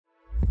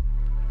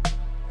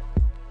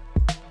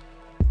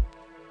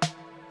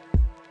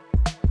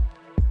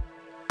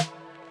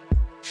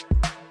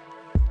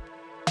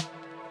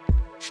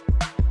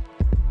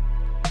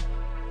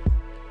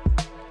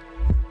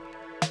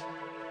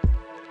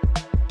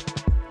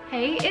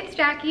Hey, it's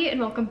Jackie and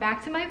welcome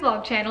back to my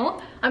vlog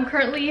channel. I'm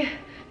currently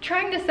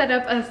trying to set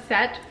up a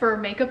set for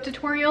makeup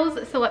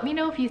tutorials, so let me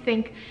know if you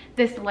think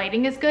this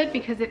lighting is good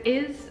because it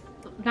is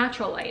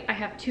natural light. I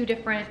have two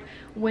different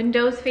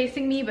windows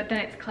facing me, but then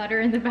it's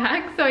clutter in the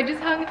back, so I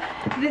just hung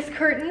this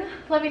curtain.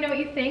 Let me know what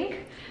you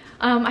think.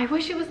 I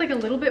wish it was like a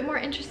little bit more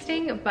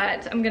interesting,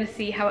 but I'm gonna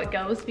see how it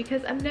goes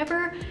because I'm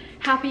never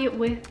happy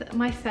with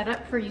my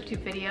setup for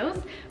YouTube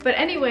videos. But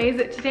anyways,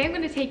 today I'm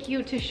gonna take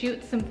you to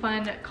shoot some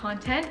fun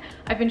content.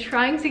 I've been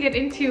trying to get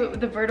into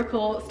the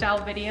vertical style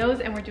videos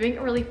and we're doing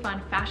a really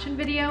fun fashion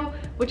video,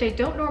 which I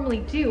don't normally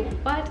do,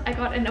 but I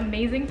got an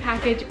amazing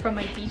package from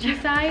my Beachy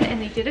Side and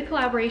they did a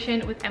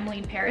collaboration with Emily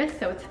in Paris,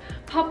 so it's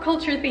pop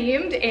culture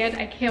themed and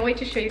I can't wait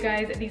to show you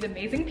guys these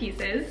amazing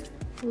pieces.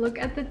 Look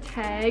at the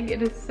tag,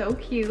 it is so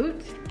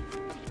cute.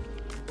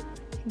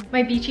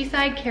 My Beachy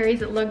Side carries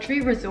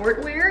luxury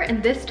resort wear,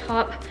 and this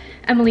top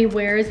Emily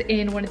wears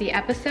in one of the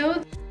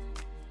episodes.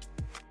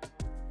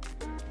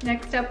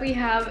 Next up we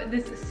have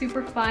this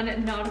super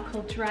fun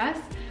nautical dress.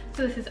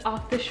 So this is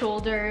off the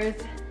shoulders.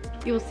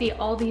 You'll see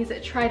all these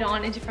tried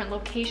on in different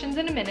locations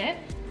in a minute.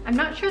 I'm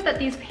not sure that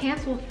these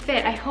pants will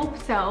fit, I hope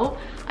so.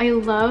 I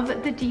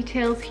love the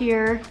details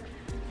here.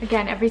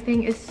 Again,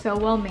 everything is so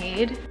well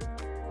made.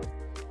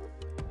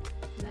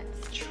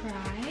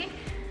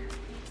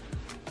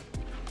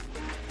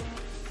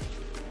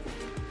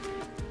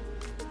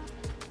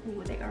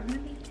 Ooh, they are gonna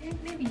be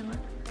big, maybe not.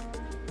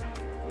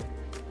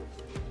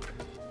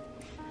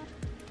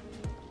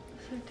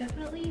 So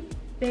definitely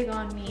big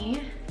on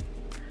me.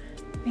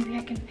 Maybe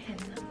I can pin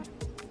them.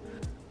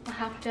 I'll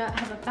have to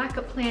have a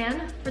backup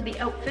plan for the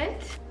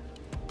outfit.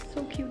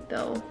 So cute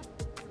though.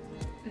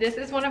 This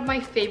is one of my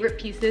favorite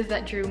pieces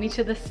that drew me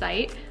to the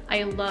site.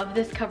 I love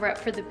this cover up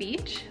for the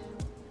beach.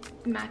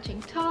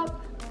 Matching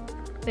top.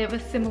 They have a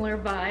similar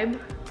vibe,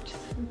 which is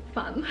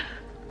fun.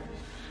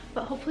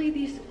 But hopefully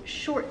these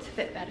shorts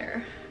fit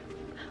better.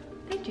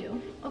 They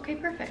do. Okay,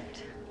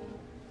 perfect.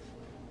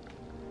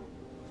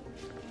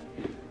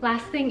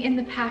 Last thing in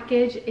the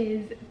package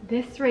is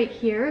this right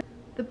here.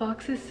 The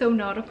box is so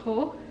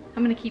nautical.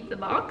 I'm gonna keep the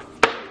box.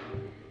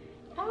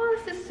 Oh,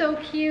 this is so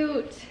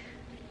cute.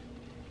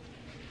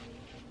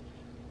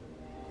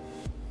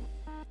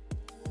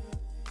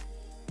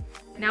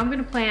 Now I'm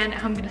gonna plan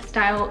how I'm gonna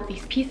style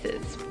these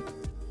pieces.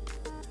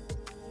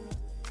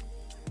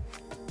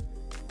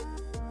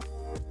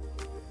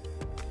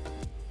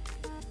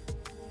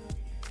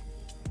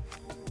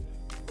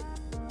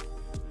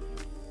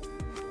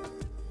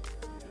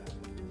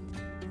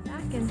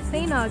 In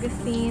St.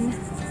 Augustine.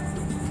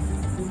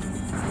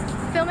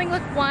 Filming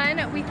look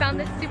one, we found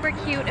this super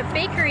cute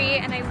bakery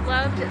and I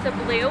loved the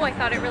blue. I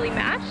thought it really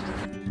matched.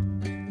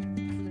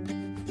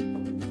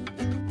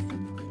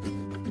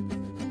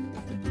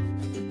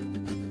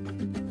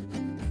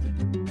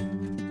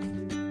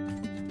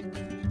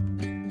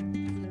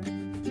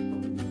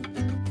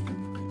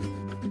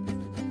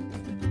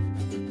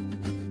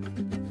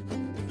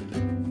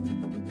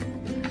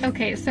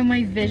 Okay, so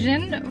my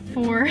vision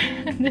for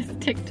this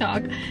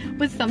TikTok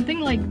was something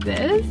like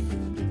this,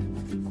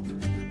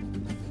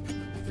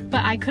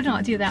 but I could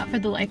not do that for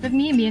the life of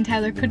me. Me and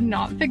Tyler could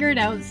not figure it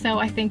out, so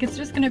I think it's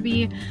just gonna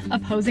be a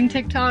posing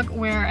TikTok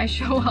where I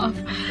show off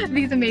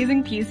these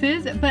amazing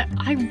pieces, but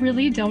I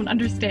really don't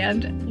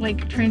understand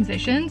like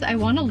transitions. I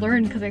want to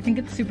learn because I think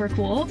it's super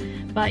cool,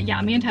 but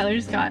yeah, me and Tyler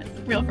just got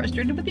real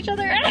frustrated with each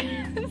other.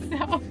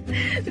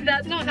 So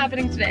that's not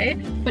happening today.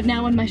 But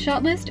now on my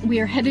shot list, we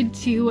are headed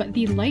to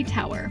the light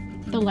tower.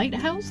 The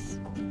lighthouse?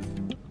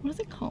 What is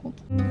it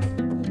called?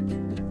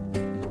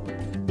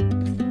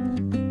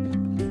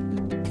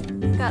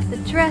 Got the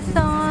dress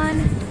on.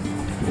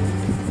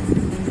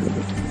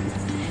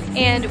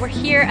 And we're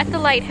here at the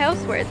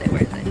lighthouse. Where is it?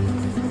 Where is it?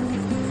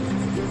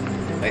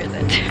 Where is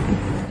it?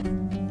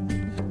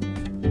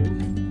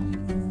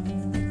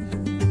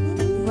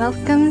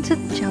 Welcome to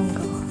the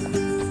jungle.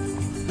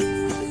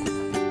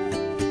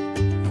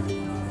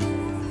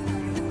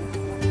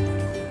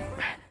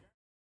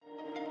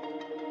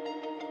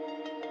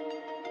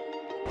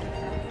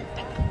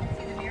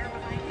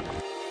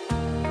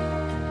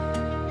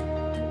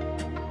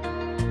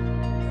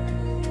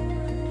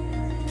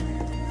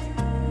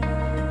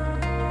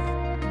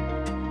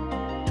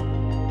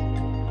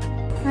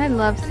 I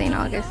love St.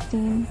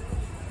 Augustine.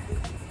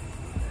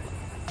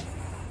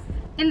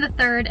 In the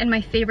third and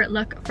my favorite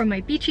look from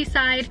my Beachy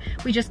Side,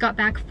 we just got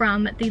back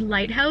from the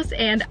lighthouse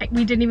and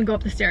we didn't even go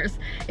up the stairs.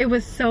 It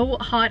was so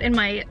hot and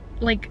my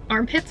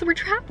armpits were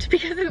trapped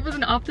because it was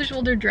an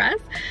off-the-shoulder dress.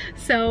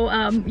 So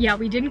yeah,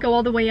 we didn't go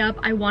all the way up.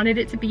 I wanted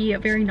it to be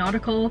very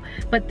nautical,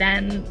 but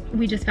then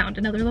we just found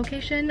another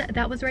location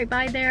that was right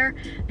by there.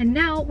 And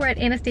now we're at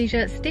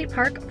Anastasia State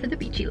Park for the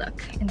beachy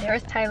look. And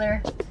there's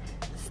Tyler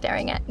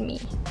staring at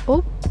me.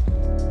 Oh.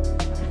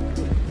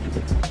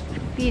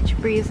 Beach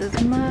breeze is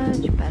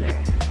much better.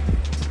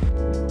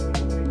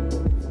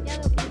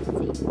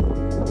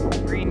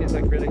 Green is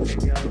like really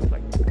big, yeah, it's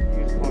like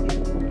use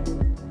caution.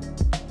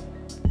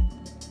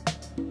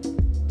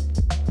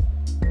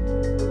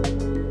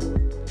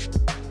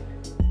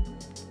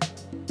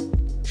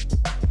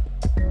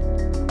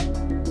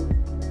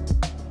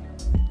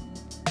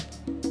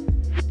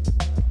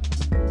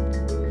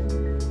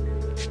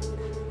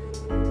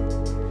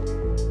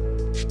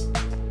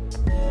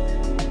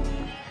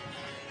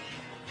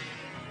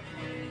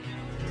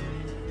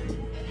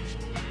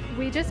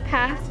 We just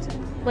passed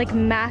like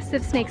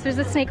massive snakes. There's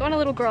a snake on a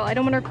little girl. I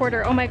don't want to record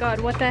her. Oh my god,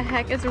 what the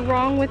heck is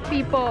wrong with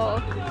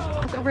people?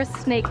 It's over a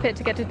snake pit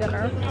to get to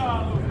dinner.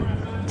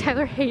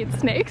 Tyler hates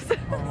snakes.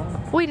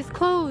 Wait, it's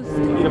closed.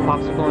 Eat a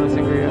popsicle and a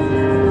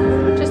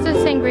sangria. Just a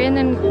sangria and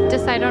then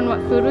decide on what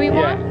food we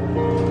want?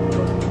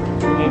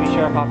 Maybe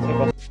share a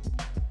popsicle.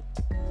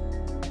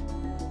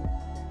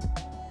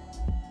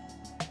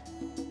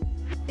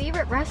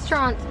 Favorite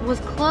restaurant was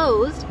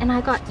closed and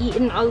I got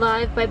eaten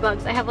alive by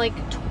bugs. I have like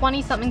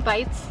 20 something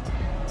bites.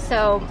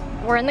 So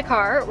we're in the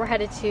car, we're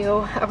headed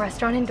to a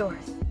restaurant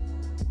indoors.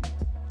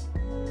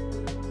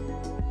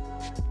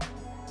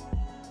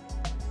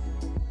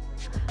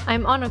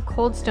 I'm on a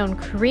Cold Stone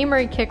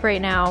Creamery kick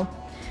right now.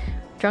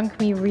 Drunk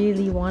me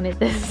really wanted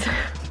this.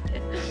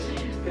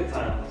 Good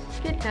times.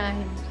 Good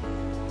times.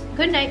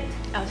 Good night.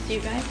 I'll see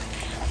you guys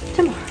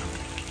tomorrow.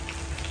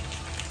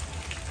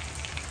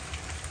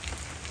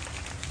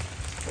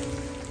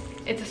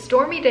 It's a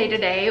stormy day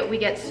today. We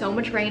get so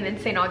much rain in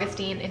St.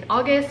 Augustine in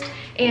August,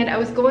 and I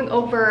was going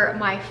over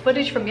my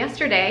footage from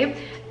yesterday,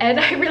 and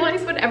I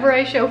realized whenever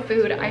I show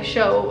food, I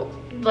show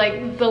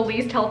like the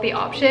least healthy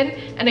option,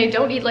 and I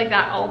don't eat like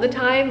that all the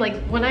time. Like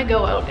when I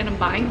go out and I'm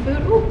buying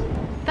food, ooh,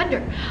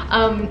 thunder,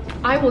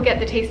 I will get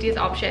the tastiest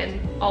option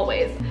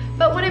always.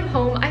 But when I'm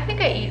home, I think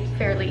I eat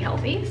fairly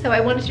healthy, so I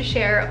wanted to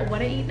share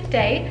what I eat in a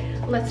day.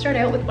 Let's start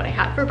out with what I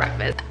had for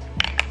breakfast.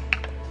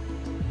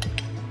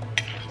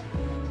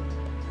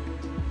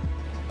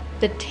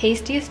 The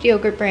tastiest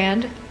yogurt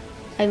brand.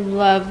 I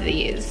love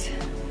these.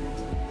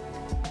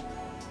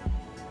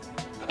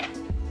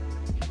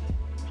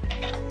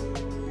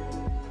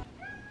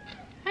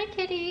 Hi,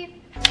 kitty.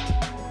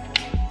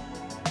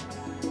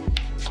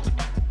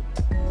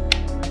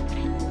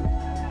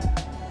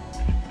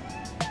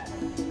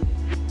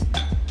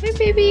 Hi,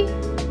 baby.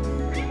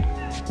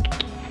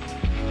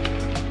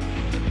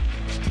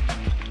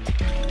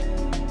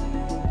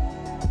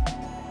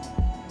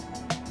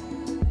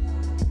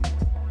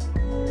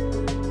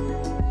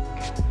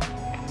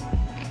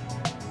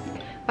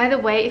 By the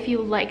way, if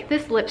you like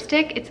this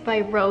lipstick, it's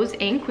by Rose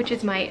Inc., which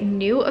is my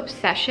new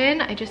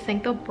obsession. I just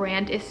think the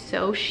brand is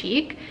so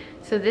chic.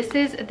 So this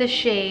is the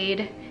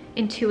shade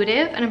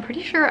Intuitive, and I'm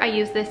pretty sure I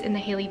used this in the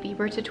Hailey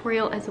Bieber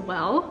tutorial as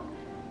well.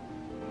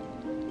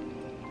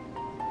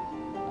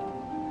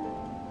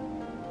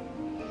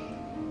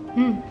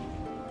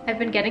 I've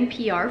been getting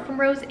PR from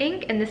Rose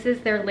Inc., and this is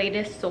their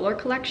latest solar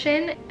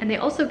collection. And they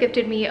also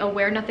gifted me a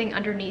Wear Nothing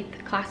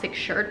Underneath classic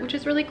shirt, which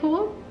is really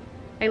cool.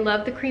 I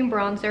love the cream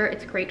bronzer.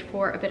 It's great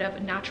for a bit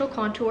of natural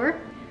contour.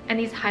 And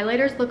these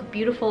highlighters look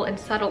beautiful and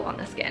subtle on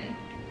the skin.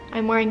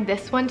 I'm wearing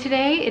this one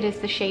today. It is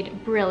the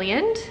shade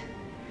Brilliant.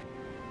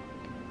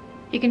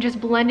 You can just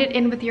blend it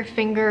in with your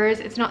fingers.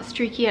 It's not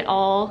streaky at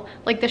all.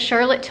 Like the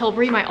Charlotte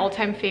Tilbury, my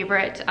all-time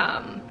favorite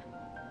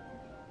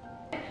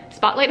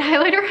spotlight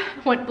highlighter,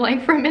 went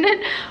blank for a minute.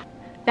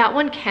 That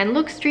one can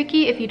look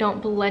streaky if you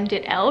don't blend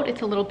it out.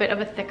 It's a little bit of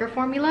a thicker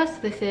formula,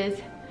 so this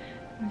is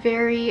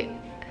very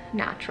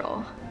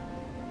natural.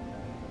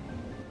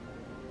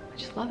 I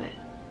just love it.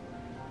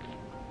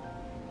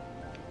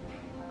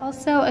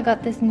 Also, I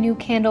got this new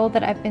candle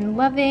that I've been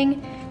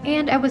loving,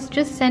 and I was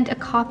just sent a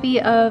copy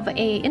of an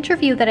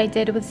interview that I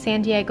did with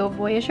San Diego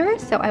Voyager,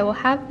 so I will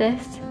have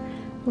this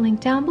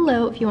linked down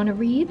below if you want to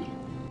read.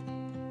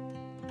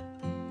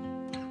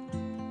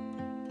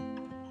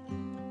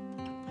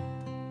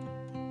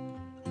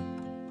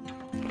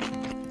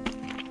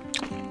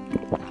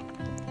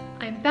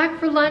 Back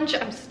for lunch.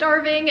 I'm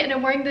starving and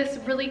I'm wearing this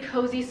really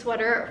cozy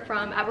sweater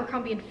from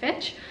Abercrombie &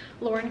 Fitch.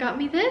 Lauren got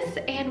me this,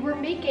 and we're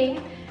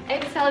making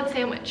egg salad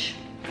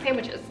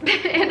sandwiches.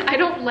 And I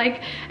don't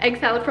like egg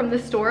salad from the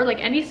store.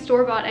 Like any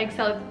store-bought egg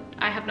salad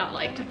I have not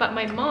liked, but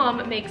my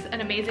mom makes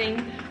an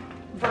amazing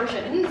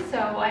version, so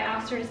I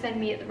asked her to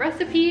send me the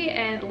recipe,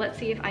 and let's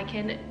see if I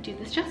can do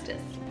this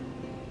justice.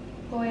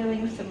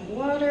 Boiling some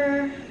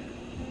water.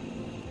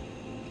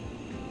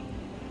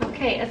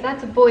 Okay, as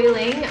that's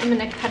boiling, I'm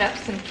gonna cut up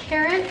some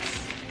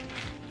carrots.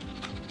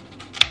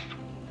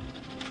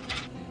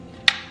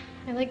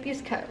 I like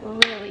these cut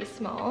really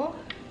small.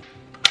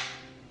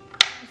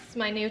 This is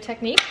my new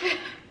technique.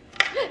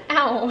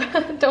 Ow,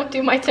 don't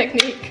do my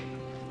technique.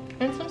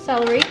 And some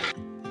celery.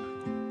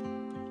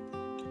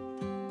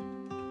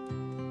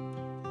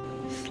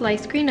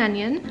 Sliced green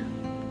onion.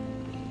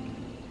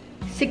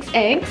 6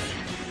 eggs.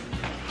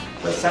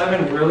 But set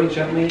them in really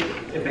gently.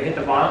 If they hit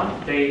the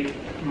bottom, they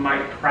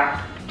might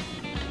crack.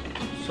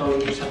 So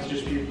you just have to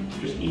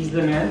just ease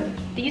them in.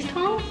 These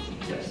tongs?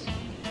 Yes.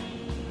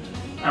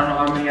 I don't know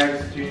how many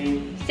eggs do you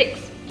need.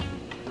 6.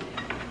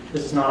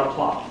 This is not a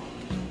plot.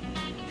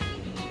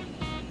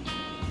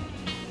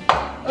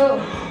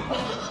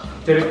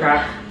 Oh. Did it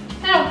crack?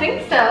 I don't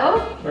think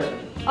so. Right.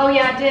 Oh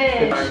yeah, it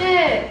did.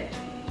 Shit.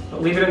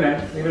 But leave it in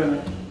there. Leave it in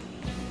there.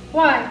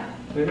 Why?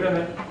 Leave it in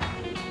there.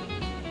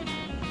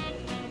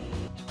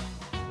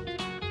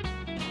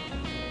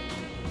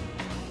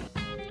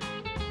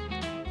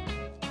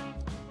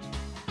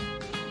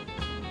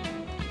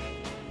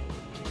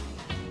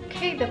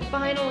 Okay, the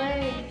final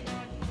egg.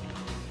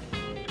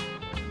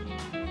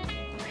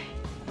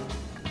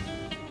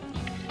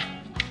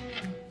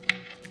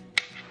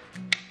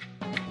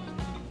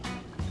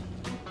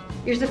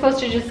 You're supposed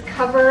to just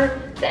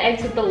cover the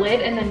eggs with the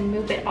lid and then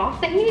move it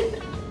off the heat.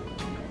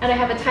 And I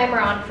have a timer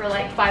on for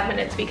like 5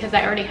 minutes because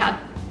I already had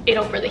it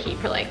over the heat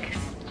for like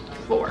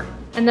 4.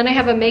 And then I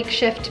have a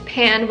makeshift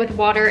pan with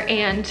water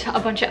and a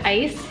bunch of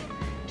ice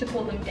to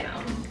cool them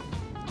down.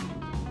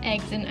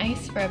 Eggs and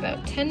ice for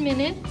about 10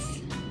 minutes.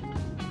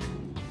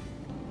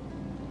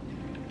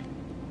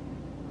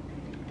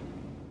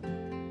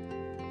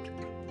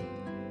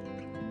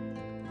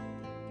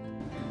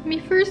 My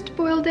first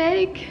boiled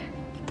egg.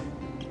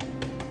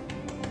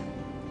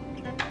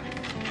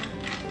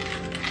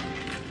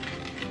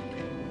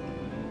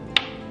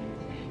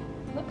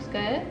 Looks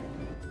good.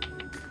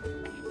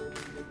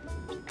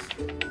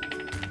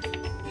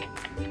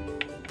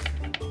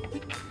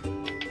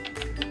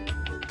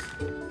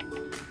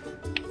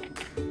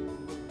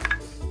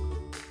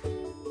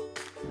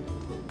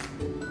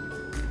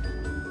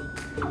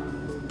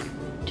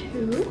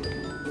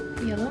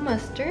 Yellow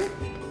mustard,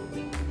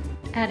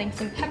 adding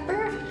some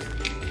pepper,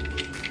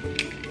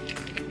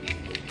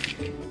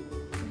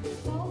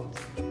 salt,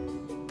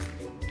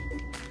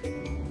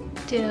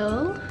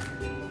 dill.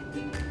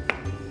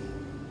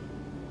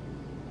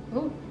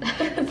 Oh,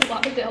 that's a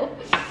lot of dill.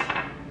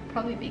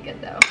 Probably be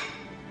good though.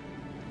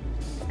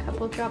 A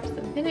couple drops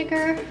of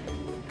vinegar.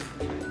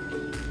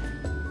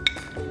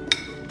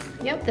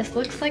 Yep, this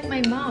looks like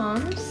my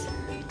mom's.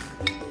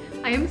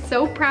 I am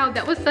so proud.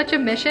 That was such a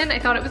mission. I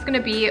thought it was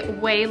gonna be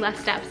way less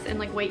steps and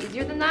like way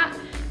easier than that.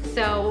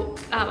 So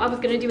I was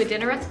gonna do a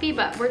dinner recipe,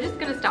 but we're just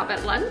gonna stop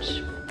at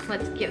lunch.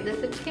 Let's give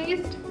this a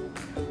taste.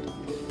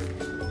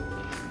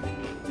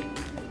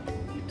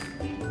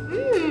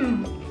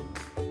 Mmm.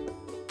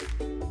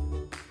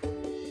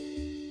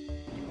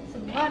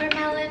 Some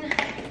watermelon.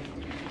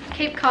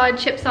 Cape Cod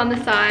chips on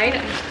the side.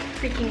 I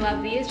freaking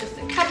love these. Just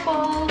a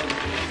couple.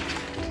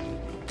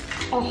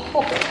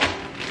 Oh.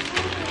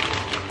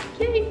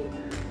 Yay.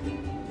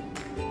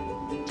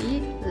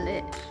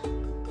 Delish.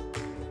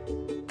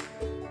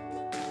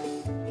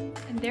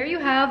 And there you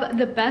have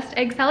the best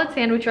egg salad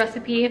sandwich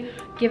recipe.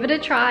 Give it a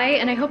try,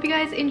 and I hope you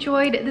guys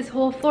enjoyed this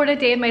whole Florida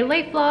day in my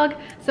life vlog,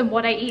 some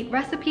what I eat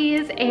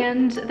recipes,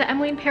 and the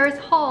Emily in Paris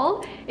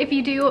haul. If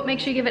you do, make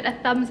sure you give it a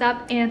thumbs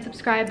up and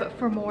subscribe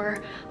for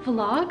more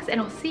vlogs,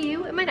 and I'll see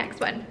you in my next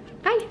one.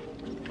 Bye.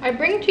 I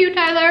bring it to you,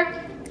 Tyler.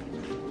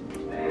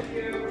 Thank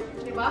you.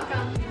 You're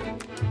welcome.